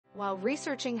While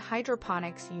researching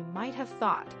hydroponics, you might have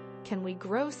thought, can we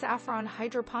grow saffron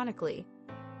hydroponically?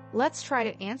 Let's try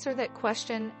to answer that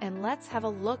question, and let's have a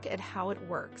look at how it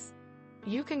works.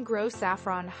 You can grow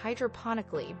saffron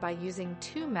hydroponically by using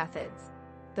two methods.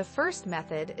 The first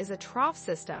method is a trough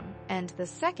system, and the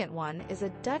second one is a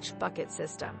Dutch bucket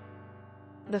system.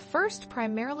 The first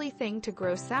primarily thing to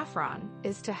grow saffron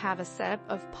is to have a setup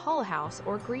of pull house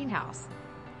or greenhouse.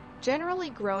 Generally,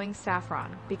 growing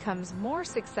saffron becomes more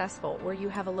successful where you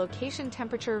have a location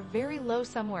temperature very low,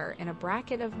 somewhere in a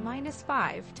bracket of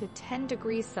 -5 to 10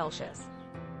 degrees Celsius.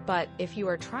 But if you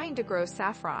are trying to grow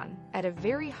saffron at a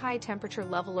very high temperature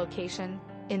level location,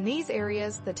 in these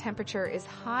areas the temperature is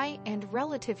high and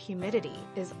relative humidity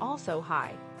is also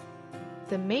high.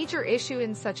 The major issue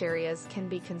in such areas can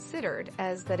be considered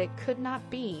as that it could not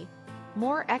be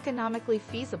more economically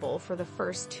feasible for the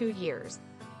first 2 years.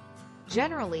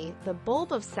 Generally, the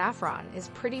bulb of saffron is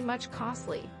pretty much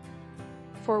costly.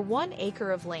 For 1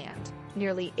 acre of land,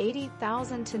 nearly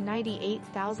 80,000 to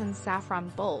 98,000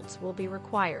 saffron bulbs will be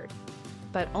required.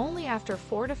 But only after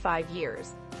 4 to 5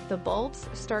 years, the bulbs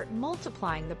start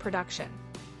multiplying the production.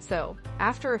 So,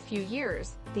 after a few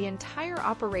years, the entire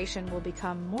operation will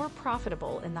become more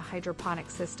profitable in the hydroponic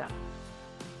system.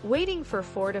 Waiting for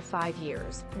 4 to 5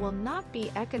 years will not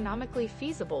be economically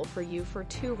feasible for you for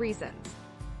 2 reasons.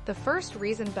 The first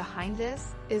reason behind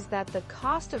this is that the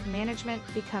cost of management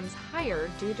becomes higher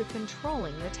due to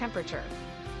controlling the temperature.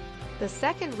 The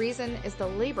second reason is the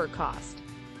labor cost,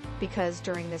 because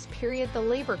during this period the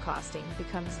labor costing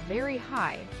becomes very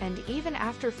high, and even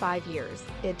after 5 years,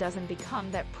 it doesn't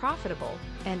become that profitable,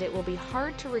 and it will be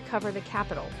hard to recover the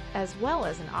capital as well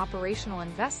as an operational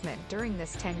investment during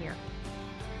this tenure.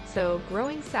 So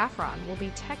growing saffron will be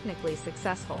technically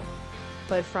successful.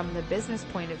 But from the business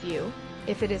point of view,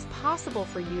 if it is possible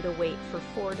for you to wait for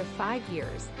 4 to 5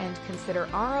 years and consider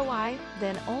ROI,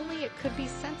 then only it could be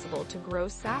sensible to grow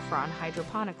saffron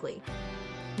hydroponically.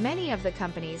 Many of the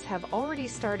companies have already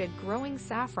started growing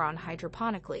saffron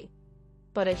hydroponically,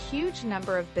 but a huge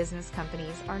number of business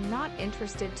companies are not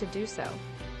interested to do so.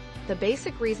 The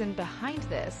basic reason behind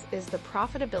this is the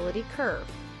profitability curve,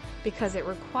 because it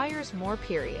requires more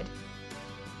period.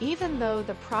 Even though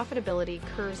the profitability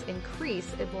curves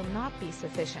increase, it will not be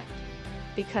sufficient,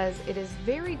 because it is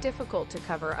very difficult to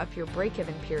cover up your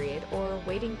break-even period or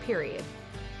waiting period.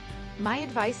 My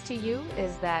advice to you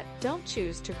is that don't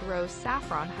choose to grow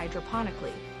saffron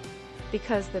hydroponically,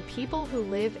 because the people who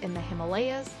live in the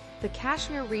Himalayas, the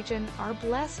Kashmir region, are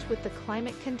blessed with the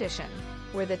climate condition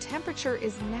where the temperature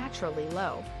is naturally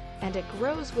low and it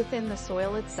grows within the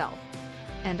soil itself.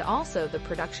 And also the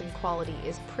production quality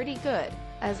is pretty good,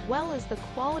 as well as the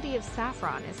quality of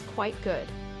saffron is quite good,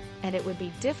 and it would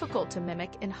be difficult to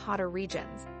mimic in hotter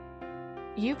regions.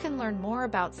 You can learn more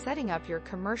about setting up your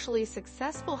commercially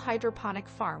successful hydroponic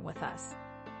farm with us.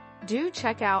 Do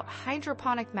check out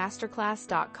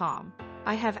hydroponicmasterclass.com.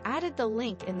 I have added the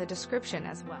link in the description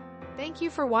as well. Thank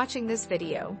you for watching this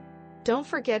video. Don't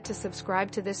forget to subscribe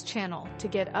to this channel to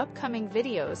get upcoming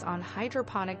videos on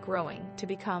hydroponic growing to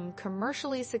become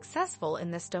commercially successful in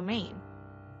this domain.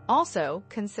 Also,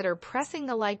 consider pressing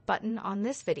the like button on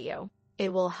this video.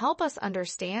 It will help us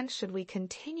understand should we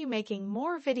continue making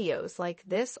more videos like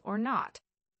this or not.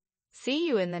 See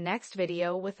you in the next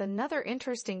video with another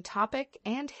interesting topic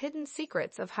and hidden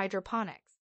secrets of hydroponics.